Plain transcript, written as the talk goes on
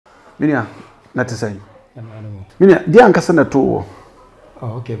Minia, not to say. Minia, the Ankasa na to.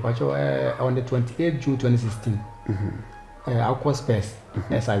 Oh, okay, but on the 28th June 2016, Aqua Space,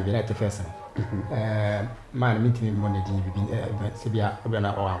 as I've been at the first. Man, meeting money, Sibia,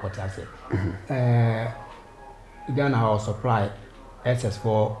 or what I say. Ghana House supply access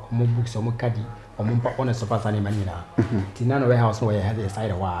for more books or more caddy or more on a surpass any manina. Tinano warehouse where I had a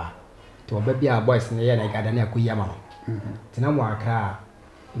side of war. To a baby, our boys in the air, I got a Kuyama. Tinamo car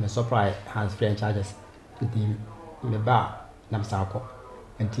in the supply has French charges. In the bar, Namsako.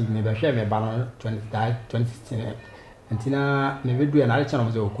 Until maybe share my balance 2016. And Tina may do another channel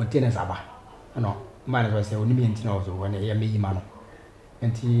of the containers. No, mine was say only me also when I hear me man.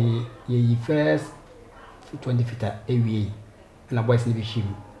 And ye first 20 feet away and a boy's navy ship.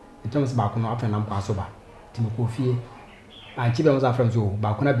 In terms of Bakuno after Nampasoba, Timokofi, and Chiba was from Zoo,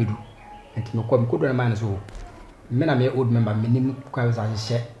 Bakuna Bidu, and Timokom could remind us all. Men I may old member, minimum quires as a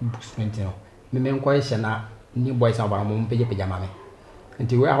shed books, men question new boys of our mom pay pajama. And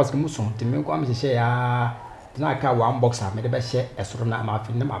to warehouse Muson, Timoko, Mrs. Shea. Tinaka one boxer made the best share as soon as my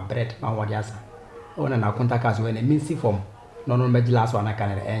film, my bread, my wadiasa. On an contact us when a mincy form, no last one I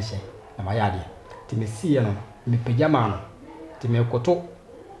can answer, and my idea. Timisiano, me pajama, Timiokoto,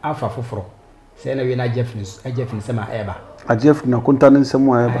 Alpha Fufro. Say, no, I Jeff Sema Eba. I Jeff no container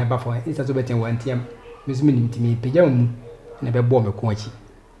somewhere, but for instance, betting 1 TM, Miss Minim to me, pajama, never bomb a quantity.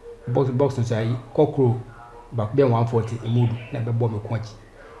 Box and say, cockroach, but be 140 a mood, never bomb a quantity.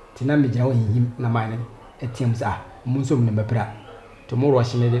 Tinami Joe him, na mine. Teams are Munsum number pra. Tomorrow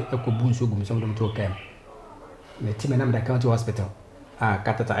she made a kubunsu gum some of them to a camp. The team and the county hospital.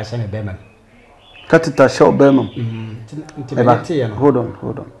 Catata I shall Beman. Catata show Berman. Hold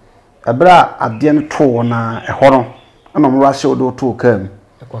on. A bra at the end to na a horror. And I'm Russia do to come.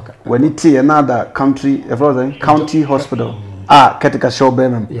 When it see another country, a county hospital. Catica show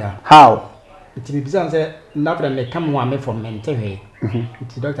Berman. Yeah. How? It will be said, nothing may come one from mental.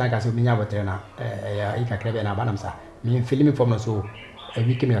 The doctor has been able to Ika Crebe and Abanamsa. Me filming from so a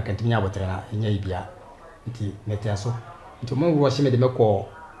week me continue with her in Yabia. It metaso. Tomorrow was she made the call.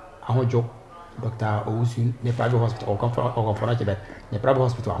 I want you, Dr. Owusun, the private hospital or comfort, the private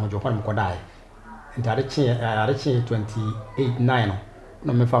hospital. I want you one could die. And I reached 28/9.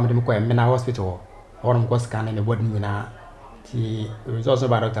 No, my family required Mena Hospital or was scanning the wooden winner. The results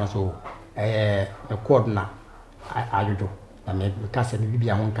of our doctor so a coordinator. I do. I may cast a baby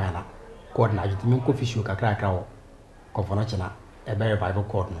among Kana. Coordinate the milk fish you can crack out. Conformation, a very Bible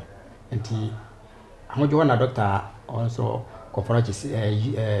coordinate. And he, I want you one a doctor also conformation,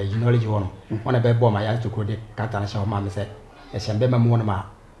 knowledge one a bed bomb I asked to code Catana Shaw Mamma said, a Shambema Monoma,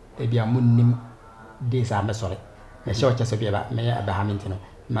 maybe a moon days are sorry. A short just about Mayor Abahamilton,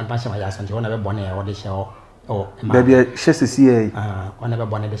 Manpasha Mayas and one ever bonnet or the show. Oh, maybe she's a CA. One ever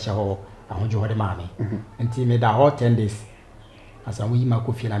bonnet the show. I want you the mammy. And he made a whole 10 days. As a wee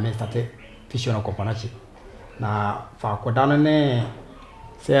Kofi and I started fishing on component. Now, for Kodana,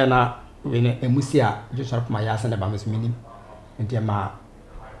 say, now, when a musia just up my ass and about Miss Minim, and dear ma,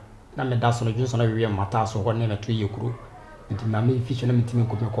 Name that's on just on a real matter, so one name a 3 year crew, and to mammy fishing and meeting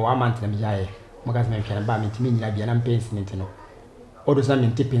could make a month and Mia, Mogas can buy me to me, I'll be an pains in it. All the time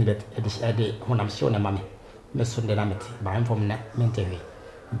in tipping that at the day when I'm sure, mammy, Miss Sunday Lamity, by him from mentally.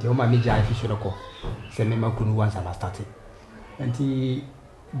 The Oma Mija fish local, say me Makunu once I started. And he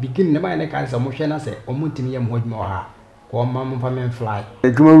begin never any kinds of motion as a wontumi and wood more. Or mamma family fly. A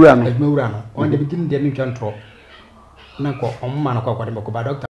Jumurano, on the beginning, the new control. Nanko, on man of Quadamoko by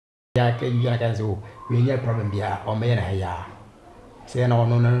Doctor Yakazo, we have problem here, or may I ya. Say no,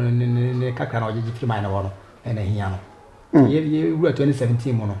 Kakan or G. Minor and a Hiano. You were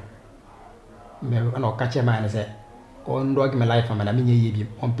 2017 mono. No, catch a man, I said. On dog my life from an amini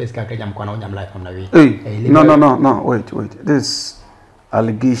on Pesca Kajam Konam life from the way. No, wait. This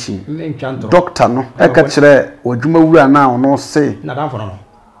allegation. Doctor, no, I catch there, or Juma now, no say. Not for no.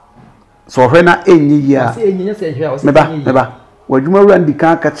 So when I any year, never. When you run the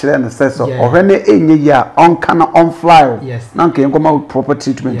car catch there and says so, or when any year on can on fly. Yes, none can come out proper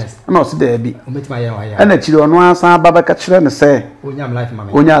treatment. Yes, no, so there be. And the children once are Baba catch there and say, on your life,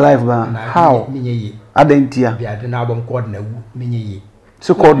 mamma, on your life, how? I didn't hear. I didn't album called no mini.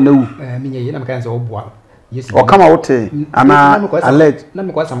 So called no mini, I'm kinds of boy. Yes, or come out, and I let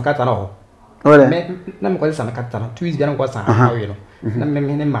them quite some cat and all. Nam quite some cat and 2 years was a you know.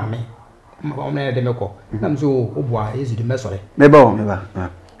 Nam mammy. Mamma Demeco. Nam so, boy, is the messery. Never.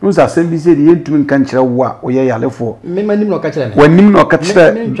 Who's a same busy the intimate country what we are for? Mimma no catch them. When you no catch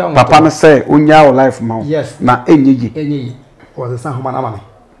Papa say, on your life, mouth. Yes, not any was a son of my.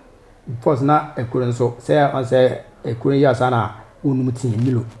 Was not a couldn't so say, I say, a couldn't yasana, unumuti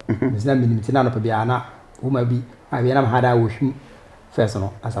milo misina minimiti na no pebia na uma bi awie na hada wo hwim first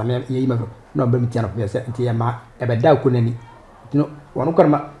no asame ye yima no ba miti na pebia se nti ya ma ebeda kunani no wono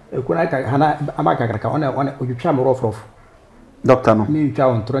korma kuna ka hana amaka karaka ona odwutwa mo rofrof doctor no mi twa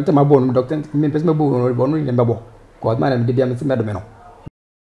on tronte ma bo no doctor mi pese ma bo no bo no ni mbabo ko ma na mi de bia mi se medome no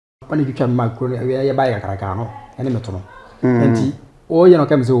pani twitwa ma kro ya ba ya karaka no ene meto no nti o ye no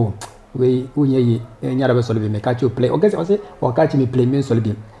kam se o we unye yi nyara be solo bi me ka chi play o gese o se o ka chi me play me solo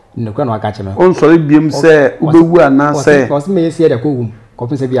bi no kwa no aka chi me on solo bi em se ubewu ana se o se me ye se de ko wum ko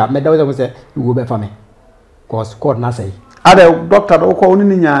pese bia me da wo se wo be fa me ko squad na say ada doctor do ko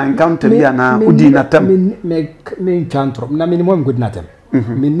oni nya encounter bia na udi na tem me chantro na minimum good na tem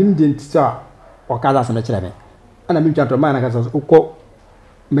minim de ntisa o ka da se me kire me ana me chantro ma na ka so ko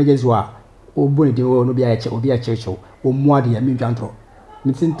mejezwa o boni de no bia che obi a checho o muade ya me chantro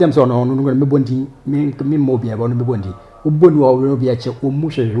mi sintem so no no me bondi mi mo bia bo no me bondi o boni o bia che o mu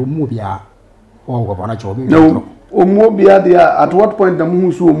hwe o mu bia o go bona che o mi chantro o mu bia dia at what point na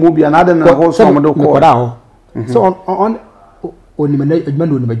mu su o mu bia na de na ho so mo do ko so on oni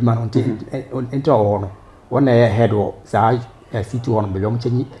mano ni majuma onti ento ono one head o sa city ono be yom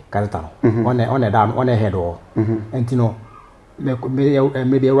chenyi kazata no one da one head o entino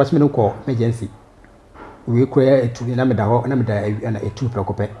me be rush me no call emergency we kura etu na me da ho na me da na etu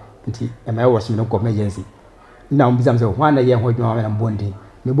prekope nti e me rush me no call emergency na umbizam se ho na ye ho dwuma me na bondi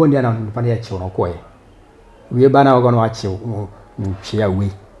me bondi na no ya chiwo no koye we ba na ogo no achiwo no hwe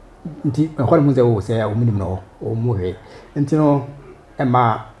we nti ho mu ze o se o minim no o mu hwe nti no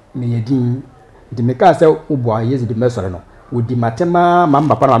ema me yedin de me ka se ubo ayezi de mesore no odi matema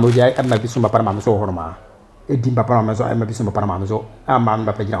mamba para ma oja ema bi so para ma so ho no ma edi papa ma so ema bi so para ma so ama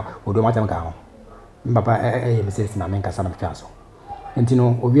mbapa gina odo matema ka ho mbapa me se na men ka sana pia so nti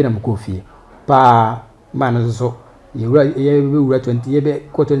no obi na mkofi pa ma no so ye wura 20 ye be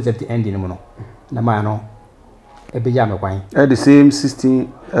ko 2017 ending mu no na ma no ebe ya me kwan the same 16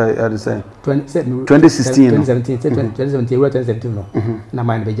 at the same 2016 2017 wura 2017 no na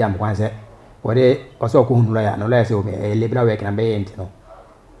ma be ya me kwan se wore oso ko hunu ya no la se o me lebra we kana be enti no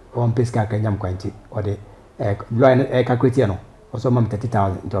on peska ka nyam kwan ti ode lo ka kweti no oso mam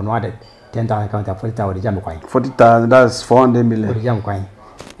 30000 to no ade 10,000 count 40,000 jam kwan 40,000 that's 400 million jam kwan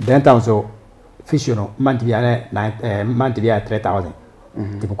then town so fish no month bia na month bia 3,000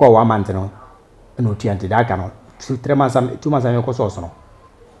 tipo ko 1 month no no tianti da ka no 2 months am ko so no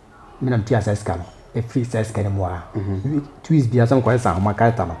minam tia sa ska no e free sa ska ne mo a twist bia sam ko sa ma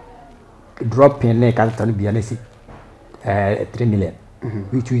ka ta no drop pin ne ka ta no bia na si 3 million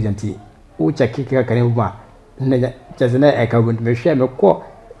we twist anti o check ka ka ne ma ne jazena e ka won me hwe me ko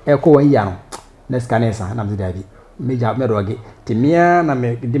e ko wan ya no na ska ne sa na me da bi me ja me roge timia na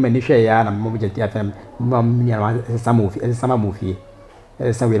me di me ni hwe ya na mo je ti afem mo mi na sama mo fi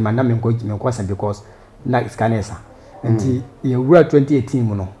sa we man na me ko sa because na scanner nti ye wura 2018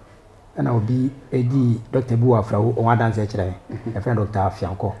 mu no na obi edi Dr. Buafra o wa dance kire e friend Dr. Afia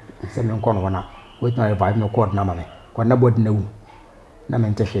ko se me nko no na wait na revive me code na mame ko na body na wu na me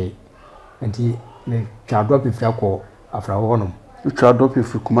ntehwe nti me twa drop ifra ko Afra ho no twa drop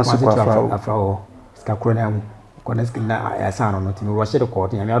ifra kumasi ko Afra ho ska kro na mu ko na skin na ya sa no ti me wo shede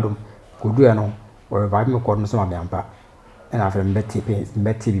code ya me adom ko du ya no o revive me code no so ma me ampa na afra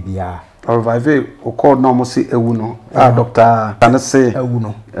mbeti bibia revive o code no mo si ewu no doctor tanese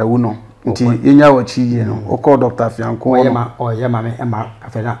ewu no nti yenya wa chi ye no o code doctor Fianko o ye ma me ema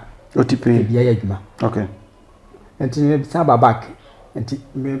afena otipe bibia ya adwuma okay nti me saba back nti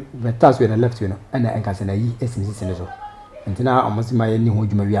me task we na left we no na enkase na yi esimisi ne so nti na omosi ma ye ni ho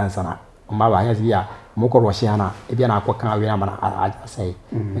adwuma wi ansa na o ma ba nya se bia mo ko ro hye ana e bia na akoka we na ma na asai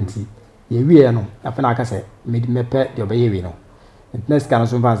nti ye wi no afena akase me pe de obaye wi no next kind of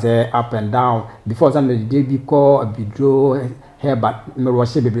something say up and down before some the be call a bidro hair but me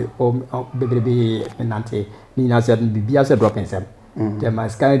wash baby baby nante ni na said be as a dropping sem the my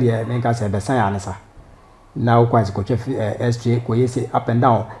scan there make us be sign answer now quite ko chef SJ ko yesi up and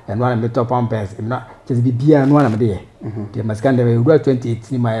down and one me top pampers na just be bia no na me there the my scan there we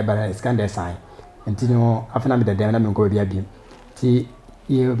 2018 my ba scan there sign ntino afena me the dem na me ko bia bia ti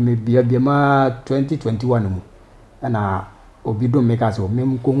me bia ma 2021 mu na obi do make us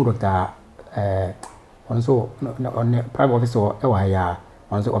mem ko hu doctor onso on private officer e wa ya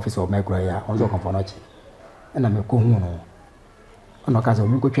onso officer Magraheb ya onso konfonochi na me ko hu no ono ka so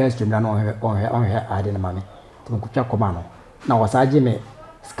mi ko twa stream na no on he ade na mame to ko twa koma no na wasaje me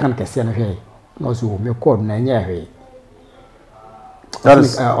scan kese no hwe no so me code na nya hwe that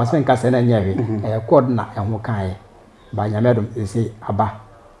is wasen ka se na nya hwe code na ho kan ba nya medum ese aba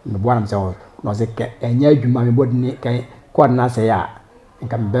me bo na me se no se ke enya adwuma me bodi ni kan kwad na say ya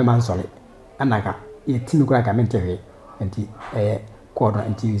nka be man sole anaka ye timi kura ka mentewe enti kwad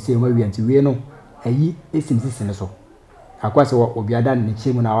enti say ma wi enti we no ayi esimsisi ne so akwase wo obiada ne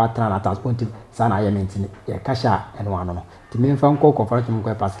chemu na watra na transport sana ya mentini ya kasha eno ano no ti memfa nko conference mu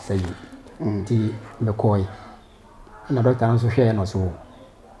kwa pass say ti me koy na doctor no so hwe no so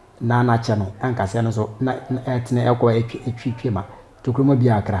na che no anka se no so na etine ekwa etwitwe ma tokroma bi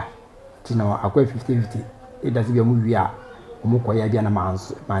akra ti no akwa 50-50 idazi bi mu wi a omo koya bi na man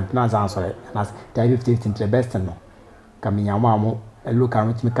answer na 50-50 the best no kaminya mo amo look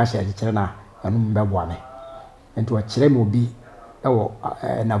around me kasha e kire na anu mbebo ame enti wa kire mo bi ewo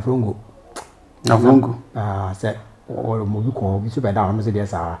na vrongo se o mo bi ko bi so be da on se dey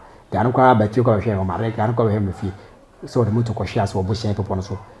sa ga no kwa ba ti ko hwe o mare ga no ko hwe me fi so the moto ko hwe aso bo hye pepo no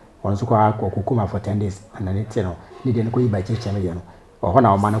so on so kwa kokuma for 10 days and then it no ni dey no ko yi ba cheche me no o ho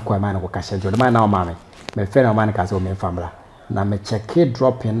na o ma no ko ma no ko kasha jo ma na o ma me fe na o ma no ka so me famla na me check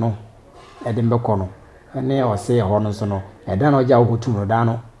drop in no e de mbeko no ene o se ho no so no e da no ja wo tum no da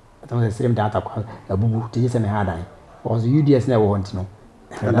no don't say same data kwa abubu ti se me ha dan o so UDS na wo ntino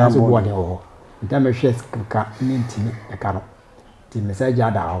na so bo de wo nta me hwe ka ni ntini e ka no ti message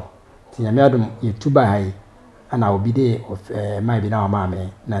ada ho ti ya me adum YouTube hai ana obi de mai bi na o ma me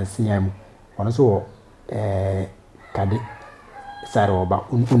na nsia mu ono so kade sare oba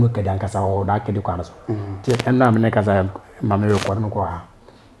unu kade ankasa o da kade kwa no so ti enna me ne kasa ma me ko no ko ha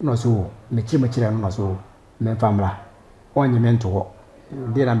no so me chire no so me famla onye me nto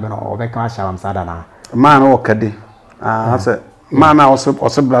di na beno obeka sharam sada na man o kade ase man na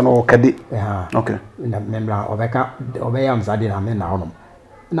osebla no kade okay na membla obeka obeyam sada na me na ono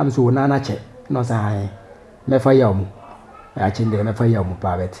na me so na che no sai me fa yamu ya chinde me fa yamu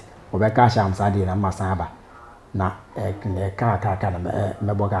pa bet obeka sharam sada na masaba na ka na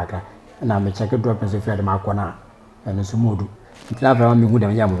me boga ka na me check drop so fi de makona eno so modu ntila fa me hu de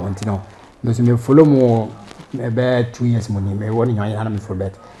yamu ntino me so me follow mo about 2 years money me woni yan me for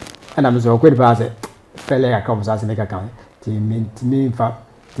bet and I'm so quite pass fele ya come so make account ti me fa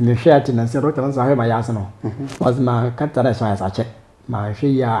ti me share ti na se ro tan sa he ma ya se no was ma katara so ya sa che ma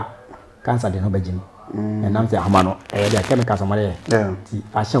hwe ya cancer de no bajim and I'm say amano e dey chemical so mare ti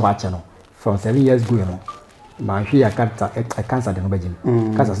a she wa che no from 7 years ago no ma hwe ya cancer de no bajim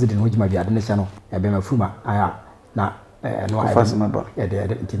cancer se de no jima bi ade ne che no e be ma fuma aya na no I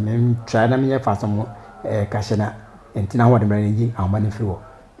de ti me try na me fa some kashena entina ho de mra ngi ahoma ne firi wo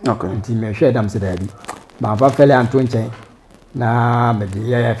okay enti me hwe dam se da bi ma fa fele anto nchen na me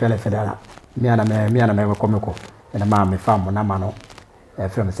bi ya fele fedala mi ana me ko na ma me fa mo na ma no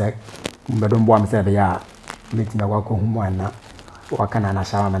from se mbedo mbo am se be ya meeting wa ko humo na wakana na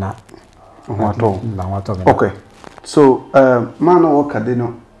shawa me na wato okay so man o kade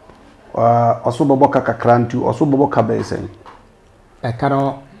no oso bobo kakrantu oso bobo ka be sen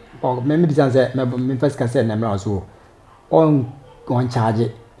kano o me disanse me first can say na me also on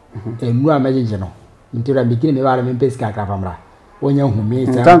charge enu amajeje no ntira bikini me wala me pesi ka famra onya humi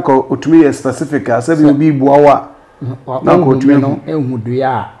sa tanko otumi specific asabi obi buawa na ko otumi no ehu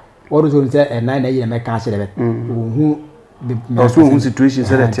dua oru so nse na yi me ka hye debet ohu also ohu situation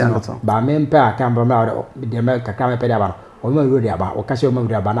say that yan to ba me mpa aka mbra de me kaka me pede aba no o ma rodi aba o ka hye o ma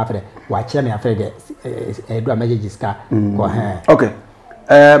rodi aba na fere wa kire me afere de edu amajeje ska ko okay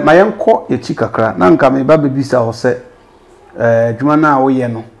mayenko ye chikakra na nka me ba bebisa ho se dwuma na woye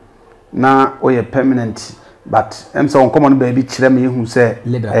no na oye permanent but so on common baby kire me hu se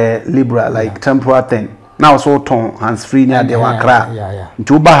libra like temporary thing now so ton hands free near de wakra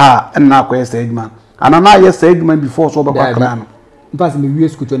nti uba ha na akoye se dwuma ana na ye se dwuma before so ba wakra no pass me we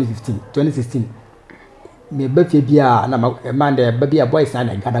school 2016 me ba fie bia na man de ba bia boys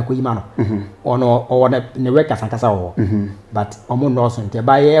na gada ko yima no ono o ne work asankasa ho but omo no so nte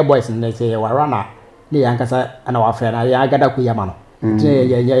ba ye boys ne se wa rana ne yankasa ana wa fra na ya gada ko yima no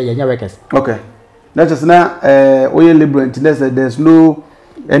ye workers okay that's just na oye liberal there's no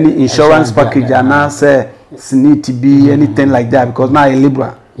any insurance package and say need to be anything like that because now a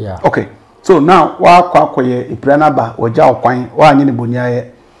liberal okay so now wa kwa ye iprana ba oja okwan wa anyi ne bonya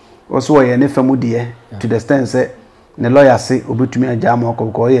ye also ye ne famu de to the extent say ne lawyer say obetumi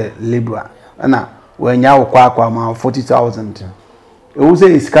Agyapong ko ye liberal na wa nya kwa ma 40,000 e wo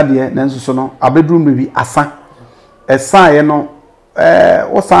say iska de na nso so no abedrum bi asa esa ye no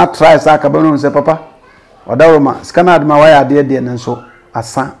wo sa try sa ka ba no say papa odawoma skana adma wa ya de na nso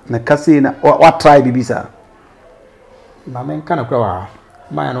asa na kase na wa try bibi sa ma men kana kwa wa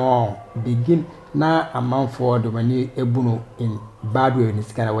ma no begin na amanfo do mani ebuno in bad way ni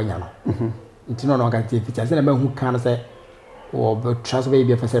skana wanya no ntino no ga tie feature se na ma hu kan se o be trust be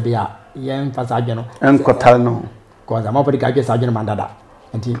be fa se be ya yen fa sa adwe no enkotal no because I'm already got Sergeant Mandada.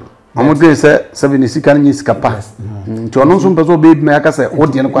 And I'm going to say 76 can use capa. To announce some person baby, I can say,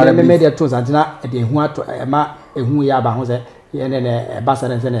 what the inquiry made it to Santina at the Hua to Emma, who Yaba Jose, and a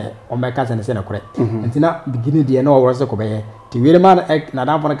basset and send on my cousin and send a correct. And Tina beginning the no was a cobe. The William egg,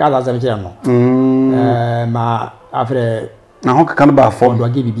 Nadam for a car as a general. Ma after now, can about for do I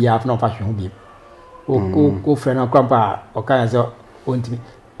give you half no fashion be. Go friend or grandpa or kind of wontumi.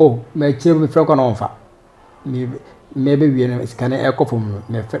 Oh, my children from on maybe we can echo from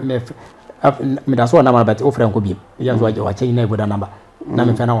me. That's one number, but offering could be. Yes, what you are changing with a number.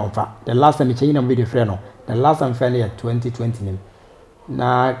 Name fan on fa. The last time you change them with a friend. The last time fairly at 2020.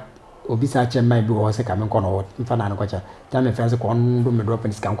 Now, Obisache might be was a coming corner. If I'm not quite a time, a fancy corn, do me drop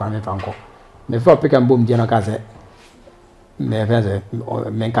and scam come and fanco. Before pick and boom, General Casse. Me fancy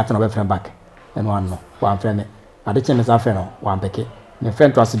men cutting away from back. And one friend. At the chambers of friend, one pecky. My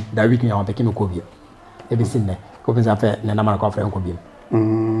friend trusted that we can pick him a cobia. Every single Copen's affair, and a number of friend could be.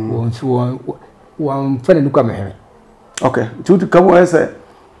 One friend who come here. Okay, to come as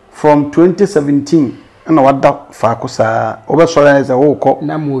from 2017, and what that Facosa oversaw as a whole cop.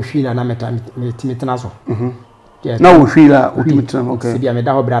 Now we feel an amateur Timotanazo. Now we feel a okay. Be a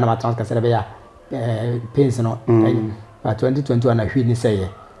medal brand of Transcasabia pains no. But 2021, I feel say,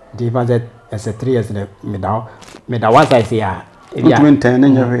 divided as a 3 years in the medal. Once I say, between 10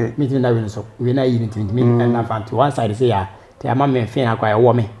 and your meeting that so we not even me and I found to one side say, the mamma fin quite a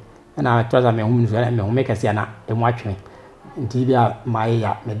woman, and I trust I'm a woman who make a siana and watch me. In Tibia, my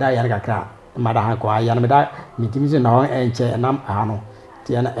medaya accra, Madame Quay, meeting now and chair and I'm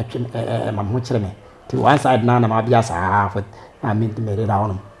Tiana Mamucheme. To one side, none of my bias are half it. I mean to make it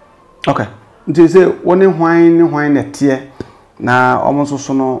down. Okay. Do you say one wine at tear? Now almost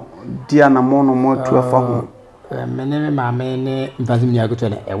so no Diana Mono more to a phone. My name, my main Vasimia go to a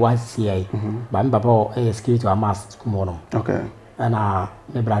YCA, Bamba, a ski to a mass tomorrow. Okay. And my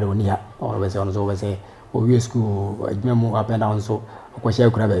brother will near always on over say, oh, you school, I memo up and down so, of course,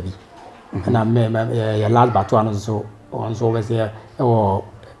 baby. And I made a last batuan so on so over there, or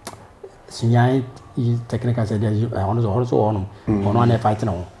Sunyai technical said, I also on one fighting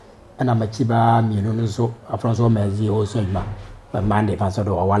on. And I'm a chiba, me so, a Franco Mezi or Sugma, but Monday, Pastor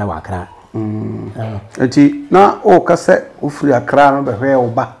or Walla. Eti na o kase ufri akra no behwe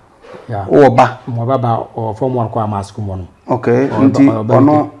oba ya oba mo baba o form one kwa masku mo no okay nti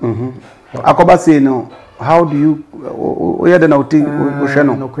ono akoba say no how do you o yede na oti o hwe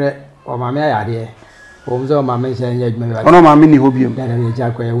no no kre o ma me ayade o mzo o ma me hye nya adwuma ono ma me ni hobiam ya na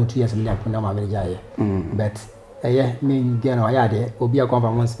ja kwa ya wotu yes me akuna ma me ja ye but me nge na ayade obi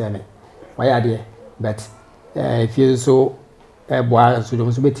akomfa mo speme ayade but if you so boa so do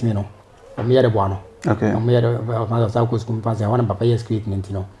so betimi no I'm here the one. Okay. I'm here the South Coast Company. I want to papa script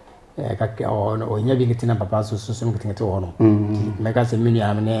Nintino. Or never getting a papa so soon getting to honor. Make us a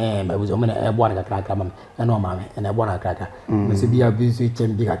million name. I was only a one a cracker, and no mammy, and a one a cracker. Must be a busy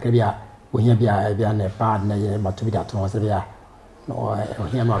chamber, big Acabia, when you be a partner, but to be that to Sevilla. No,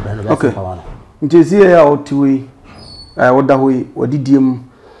 him not brand of okay. Just here out to we. What that way, what did you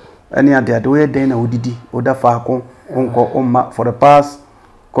any other way then? Or did he or that far for the past?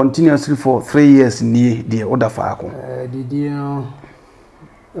 Continuously for 3 years near the other Farco. Did you know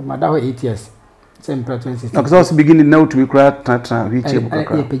Madame 8 years? Same preferences. Because I was beginning now to be quite reach a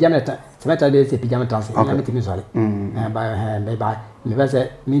pajama. Saturdays a pajama transit. I'm meeting sorry. By hand, by me was a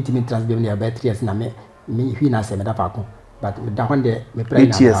meeting transmitting your batteries and me, he not say Metafaco. But with that one day, me play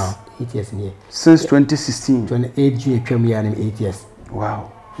 8 years. 8 years near. Since 2016. 28 June, 8 years.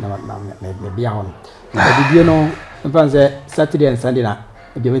 Wow. No, maybe on. Did you know, Saturday and Sunday night?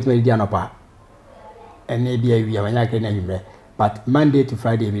 If you meet me, and maybe we are not but Monday to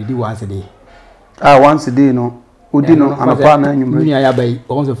Friday we do once a day. Once a day, no. Who did not have a partner? You are by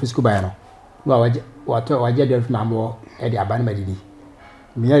also fiscal by no. What I did from Mambo at the Abanamadi.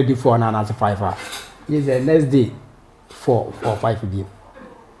 Me, I did 4 and answer 5 hours. Yes, the next day 4 or 5 of you.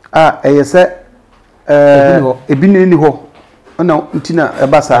 I said, a bin in the hole. Oh, no, Tina, a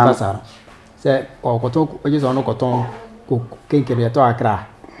bassa. Say, or Coton, or just on a cotton. Kinky to Accra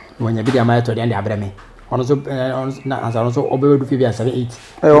when you be a matter and the Abrame. Also, Obo do Fibia 7-8.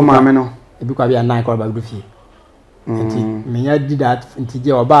 Oh, Mamma, it could be a 9 call by Duffy. Me, I did that into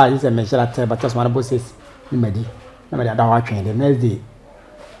your bar is a measure at but just one bosses in Medi. No, I don't watch the next day.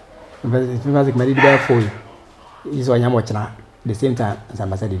 If you was married there for you, is when I'm watching at the same time as I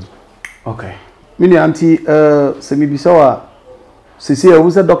must did. Okay. Mini auntie, semi bisawa, Cecilia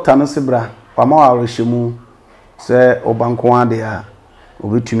was a doctor, no sebra, Pama Rishimu. Say Obankoa de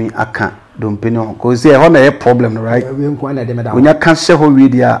Obitumi aka don't pay no because there on a problem, right? When you can't share who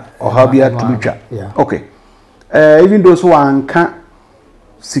media or how be at Twitter. Okay. even those who anka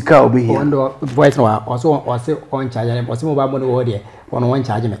sika obi here ondo voice no also on charge also mobile money wo there one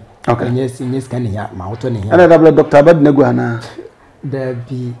charge me okay yes can here ma auto ne here ana double doctor Abednego ana there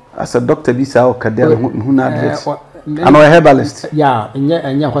be as a doctor bi sa o kade hu na address and a herbalist yeah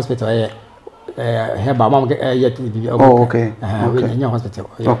in hospital herbal mom yet oh okay in hospital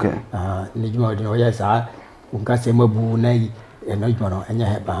okay ni juma de yes unka se mabu na yi no juma no enya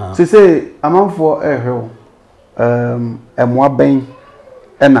herbal say amanfo ehwe emoa ben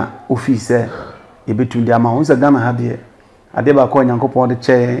ena office ebetu ndi ama hunza Ghana ha de ade ba ko Nyankopon de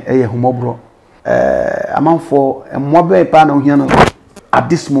che eye humobro amanfo emoa ben pa na ohia no at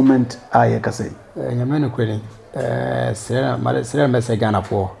this moment aye kase nyame no kweli sera mese Ghana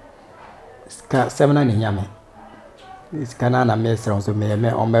for ska 7 na nyame ska na mese so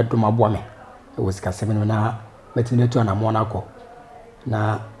me o medo mabo me e ska 7 na metime to na mo na ko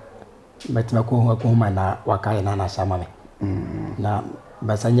na metime ko huma na wakai na shama me na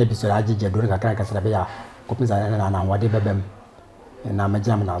basanya bisora agije do kakra kasra be ya kopinza na wade bebem na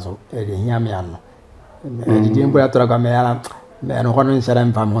majam na zo e nyame anno e di mbo ya tora ga me ya me no hono nshara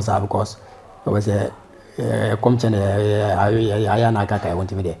mfam ho sa because o was come chene aya na kaka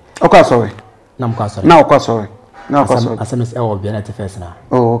wontumi de okay sorry nam kwa sorry now sorry asem se o bia na te first na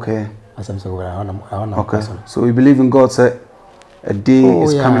oh okay asem se go na okay so we believe in God say a day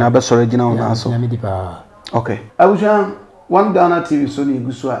is coming about original now so okay abusha one Ghana TV so ni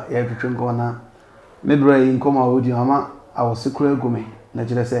gusu a ya twetwe nko na McBrown nkoma odi ama awosekura gume na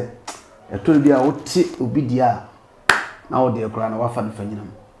kire se eto bi a woti obi dia na wo de ekura na wafa no fanyinam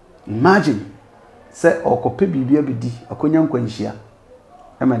imagine say okope bibia bedi akonya nkwanhia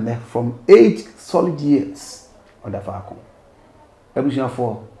emene from 8 solid years odafa akon abusha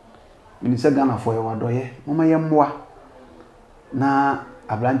for minisa Ghana for ya wadoye mama ye mmoa na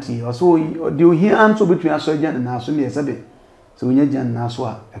abranti oso de ohia anso betun aso agya na aso ne yesebe so wonya gya na aso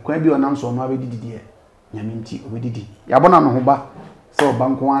a ekwan bi onam so no abedidi nyame nti obedidi yabona no ho ba so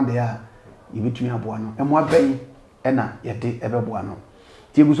obanko ade a yebetun aboa no emmoa ben ena yede ebeboa no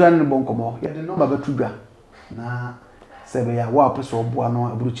ti eguso an ne bonkomo yede no baba tudwa na sebe ya wa peso oboa no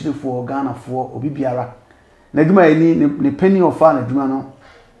aburuchirefo Ghana fo obi biara na dwuma yi ni penny of na dwuma no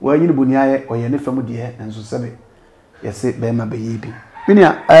wa yin boni aye oye ne fam de enso sebe yesi be ma be yibi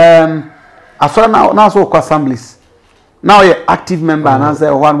minia asora na so kwa assemblies now you active member na say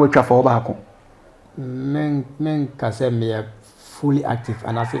one we twa for baako men ka say me fully active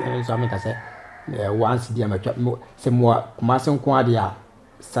and I say so me ka say once dia me twa se mo kumasi nko ade a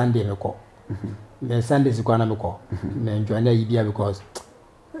Sunday me ko me Sunday si kwa na me ko me enjoy na yibia because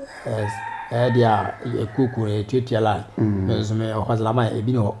dia ekuku etuetia la me so me hozala ma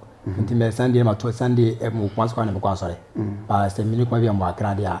ebi no nti me Sunday ma to Sunday mo kumasi kwa na me kwa sore ba se mini kwa bia mo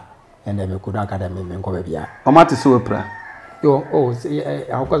akra dia ende me kudu academy me nko ba bia o mate so pra yo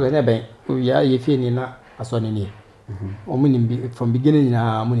akozo ne ben ya yefi ni na aso ni omunim from beginning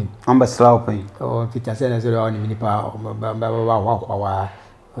na omunim amba slaw pen o fitase na zero oni mini pa wa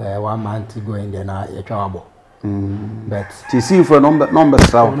 1 month go in there na ya twa wabo but to see for number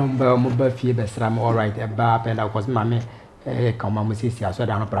slaw number mo ba fie be sram all right e ba penda cause mama ka mama sisi aso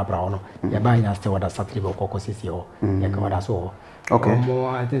da no pra no ya ba ina stay wada Saturday bo kokko sisi o ya ka wada so okay mo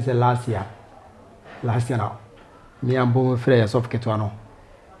I think say last year now me ambo frere ya soft keto ano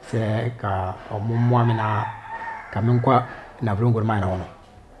se ka omumwa mi na ka menkwa na vlongo ma na wono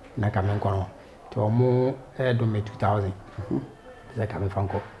na ka menkwa no to mo do me 2000 se ka me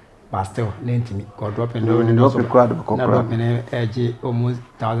fanko but still lentimi go drop in no so na drop in age almost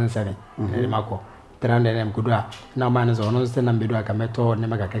 1007 mako 300 em kudua na man zo no se na mbedo aka meto ne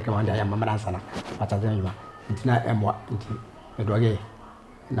maka keke wanda ya mama sana pataze nyuma ntina emwa nti medo age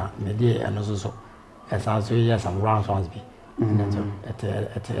na medie anozo so esa so yes am round songs bi nto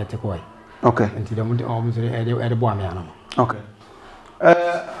ete koi okay nti de mundi o muzuri ede bo ame ano okay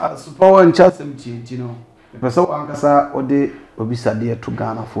super chasem chi no peso ankasa ode obisade to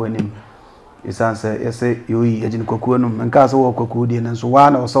Ghana fo anim isanse yese yoyi ejin kokuo no nka so wo kokuo die nso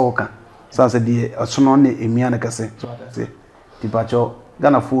wa na osoka sanse die osono ne emia na kase so ase tipacho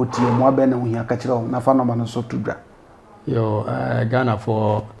Ghana fo tie mo abe na ohia ka kire na fa no ma no so tudwa yo Ghana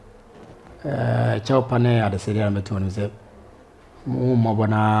fo chopane ade seria meto no se mo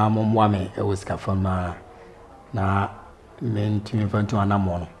bona mo mwame e wosika fama na mentimi fantu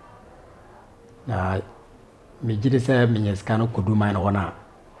anamo no na me gide se menyeska no kodu man no na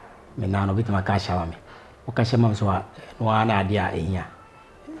me na no bitima ka shawa me o ka shema so a no ana ade a ehia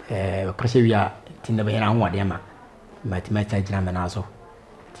krashe wia tinda be na ho ade ma matima cha jina me na so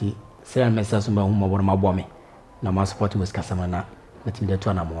ti se an mesa so ba hu mo bona mabo me na ma support muska sama na matim de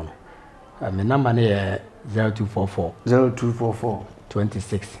to na mo no me number ne 0244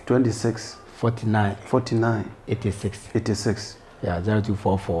 26 49 86. Yeah,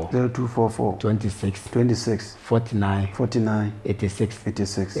 0244 26 49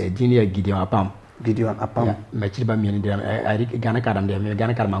 86. Junior Gideon Apam. Yeah, Mechiba Ghana Kadam there,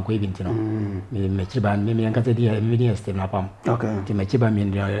 Ghana Kadam Quavintino. Mechiba, maybe I can say the media still Apam. Okay. To Mechiba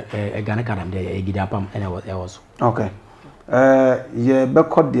Ghana Kadam there, Gidapam, and I was. Okay. Yeah,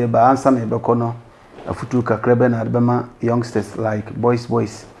 Becot dear, but answer me Becono, a futuka Kreben Adbama, youngsters like boys.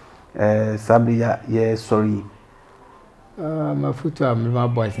 Sabia, yeah, sorry. My foot are my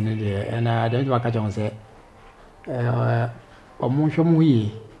boys in there, and I don't want to catch on say.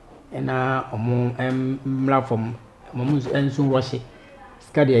 Omunshomui, and from Mamus and soon wash it.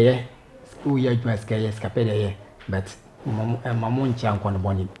 Scadia, school year to escape, but Mamun Chank on the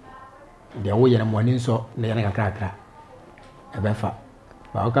bonnet. The way I'm morning so, the Accra. A befa.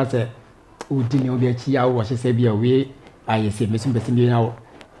 But I can say, Udin be a chia was a savior way. I say, Missing Bessie now.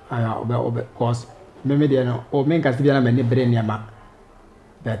 Cause maybe they know or make us be a many brain yama.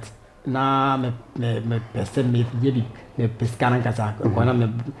 But now me person me pescan casa,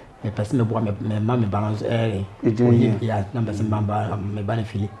 me person me mammy balance early. Yeah, numbers and mamba me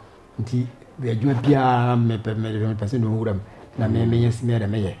benefit. Until we do a me person who would have me smear a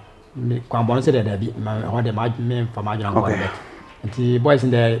mayor. Quambon said that my order my men for my young boy. Until boys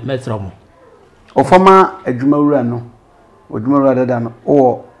in the metro. Or former a Jumurano, or Jumur rather than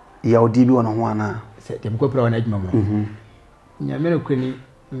or. Ya odi bi wona ho ana se dem ko pra wona adwuma mu nya me no kwani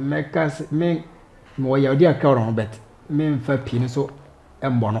mekas me mo ya odi aka wona bet me mfa pi no so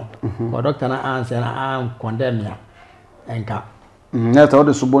embo no o doctor na answer na an condemn ya enka na ta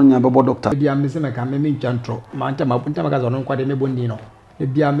odi so bonya bebo doctor bia me se me ka me ntwantro ma nta ma ka zo no kwade me bondi no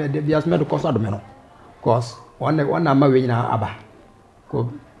bia so me do koso do me no cause wona ma we nyina aba ko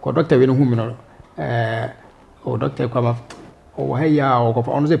doctor we no hu me no o doctor kwa ma o heya o ko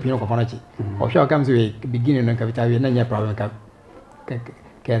ono se pino ko fanachi o sha kam se beginning no capital we na nya problem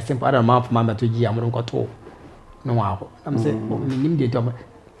ka simple ada ma for ma to ji amuru ko to no wa ko am se nim de to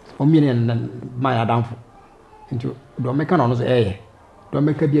o mi ne ma ya danfo nti do me kan ono so do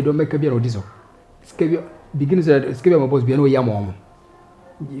me ka bia no diso skebia beginning se skebia mo boss bia no ya mo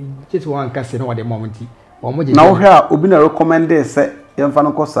just one ka se no wa de mo nti o mo je na o hia obi na recommend se yemfa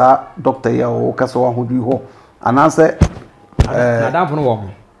no ko sa doctor ya o ka so wa ho du ho anase na danfo no wo.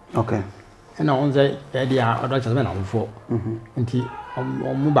 Okay. Na on say e dia doctor me na wo nti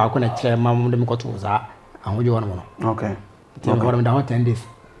mu ba ko na kire ma mu dem ko to za ahoje wono no. Okay. Nti mo dem da 10 days.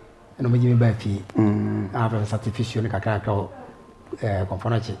 No me jimi ba fi. After certification ka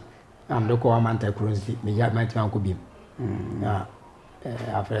conformity. Am do ko amanta kurunzi me ya ma tian ko bim.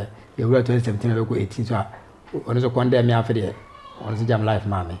 After the year 2017 we go 18 so on so condemn me after the on so jam life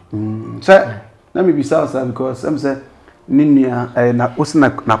ma me. Sir, let me be sorry because some say ninia na usina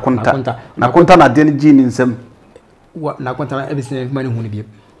na konta na den ji ni nsem na konta na ebisi mani hu ni bi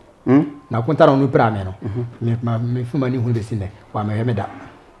na konta na onu pra me no me fu mani hu be sin wa me me da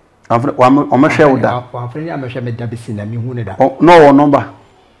wa me hwe wo da wa freni am hwe me da be sin na me hu ni da no wo number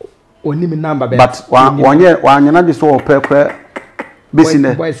oni mi number be but wa nyana bi so wo pe kra be sin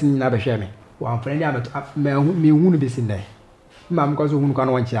na boys ni na be hwe me wa freni am me hu ni be sin na ma am ko so hu no kan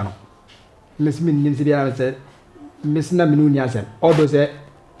won chia no mesimi nim si bia se mesina minu ni asem odo se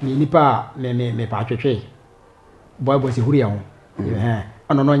ni nipa me pa twetwe boy si huri ya ho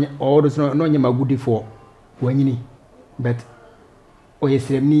ono no odo so no nyama gudi for wanyini but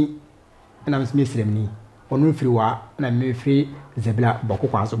oyesremni na mesimi sremni onu firi wa na me firi zebla boko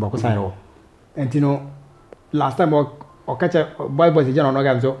kwaso boko sayo entino last time o kacha boy si jana no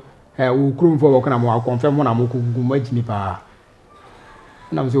ga so wo krum fo boko na mo confirm na mo kugu majimi pa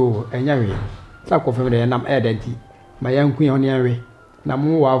na mzo enyawe sa confirm de nam identity ma yanku ya onyanwe na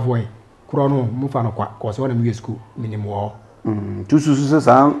mu wa avoid kro no mu fa no kwa ko so na mu school minim wo tususu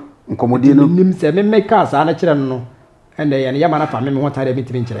sa nkomodi no nim se me ka sa na kire no ende ya ma na fa me ho tare bi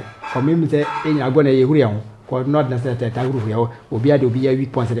tiri kire ko me se enya agbo na ye huri ya ho ko not na se ta huru ya obi ade obi ya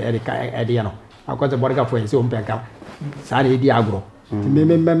weak points de ede ya no akwata borga fo se o mpenka sa na edi agro me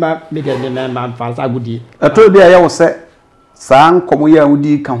de me ma fa sa gudi ato bi ya wo se sa nkomo ya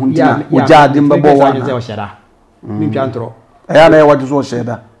udi ka ho ntina wo jade mbabo wa na mi piantro ya na wa juzo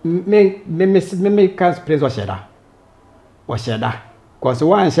sheda me kan praise wa sheda ko so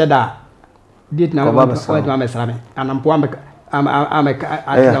wan sheda dit na wa ma mesrame anampo am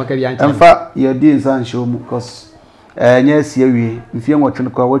ka bi ancha emfa ye di insan show mu cause nya si awie mfie nwotwe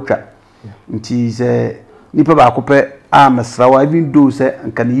ko watwa nti se nipa ba akopɛ a mesra wa even do se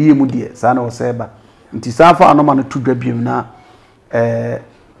nka ne yie mu die sa na wo se ba nti sa fa anoma no tudwa biem na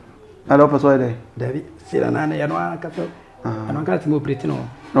na lo peso ide David Sila na ya no akato. Ano kati mo operate no.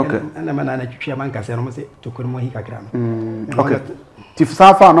 Okay. Na mana na twitwa man kase no mo se tokoro mo hika kra no. Okay. Tif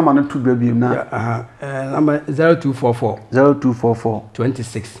safa no man to baby na. Number 0244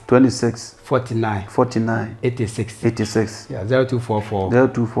 26 49 86. Yeah,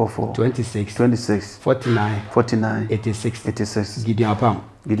 0244 26 49 86. Gideon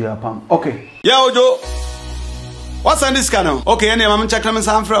Apam. Okay. Yeah, Ojo. What's on this channel? Okay, any mama check them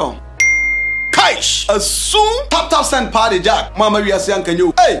some fro. Kaish. Soon tap send party jack. Mama we are saying can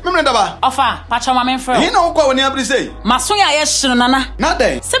you? Hey, me ndaba. Ofa, pacha mama fro. You know kwa woni abri say. Masonya ye hye nana. Na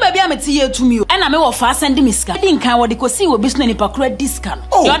den. Se baby ameti ye tumi o. E na me wo fa send me ska. Di nkan wo de kosi wo bisu ni pakura diska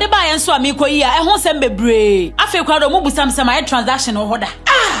no. Yo de ba ye nso ami koyi a e ho sem bebre. Afi kwa do mo busam sem a transaction ho da.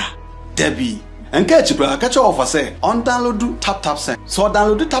 Ah! Debbie. Enke chibra catch offer say on download tap send. So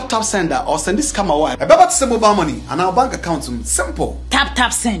download tap sender or send this camera wire. About to send mobile money and our bank account simple.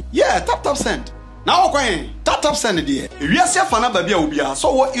 Tap send. Yeah, tap send. Now okay, tap send there. We are say fana baby obia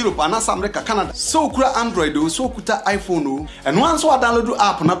so what Europe and America Canada. So kura Android o so kuta iPhone o and once we download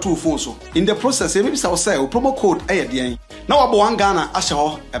app na two phones so. In the process maybe say promo code dey. Now abo one Ghana ahye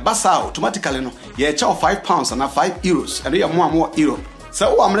ho e basa automatically no. Ye cha £5 and €5 and we are more Europe.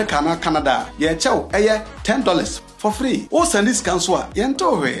 So America and Canada, yeah, chow, $10 for free. Oh, send this cancel,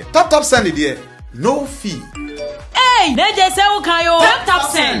 yento we. Tap send it here, no fee. Hey, they just say okay yo. Tap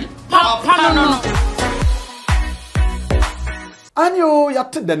send. No. Anyo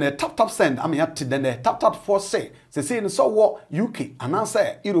yatte dene tap send. I mean yatte dene tap for say. Say no so what UK and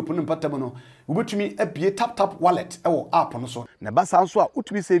answer Europe no patam no. Ubetumi ebie tap wallet ewo app no so. Na basa so a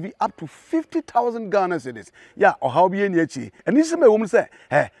utumi save up to 50,000 Ghana cedis. Ya o how be eni achi. Eni se me wo say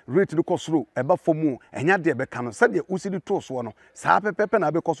rate no kosoro eba fomu enya de be ka no se de usidi to so no. Sa pepepe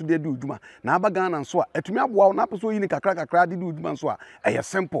na be koso de uduma. Na aba Ghana so a etumi aboa na peso yi ni kakra de uduma so a eye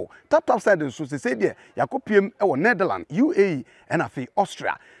simple. Tap side so say de yakopiem ewo Netherlands, UAE and afi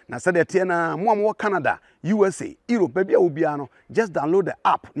Austria. Na said the tiena mo Canada, USA, Europe, baby obia no just download the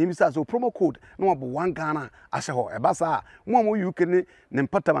app. Nimi say so promo code no abo 1 Ghana ahye ho. Ebasa mo UK ne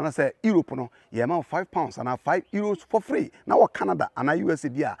mpata na say Europe no ye ma £5 and €5 for free. Now Canada and USA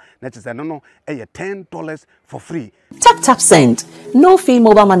dia na say no $10 for free. Tap send. No fee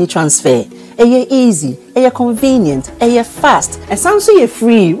mobile money transfer. Easy, convenient, fast. And sounds so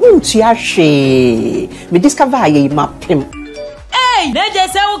free. Won't you share? Me discover ye map him. Hey, they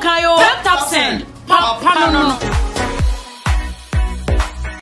just say okay yo. Tap send. No.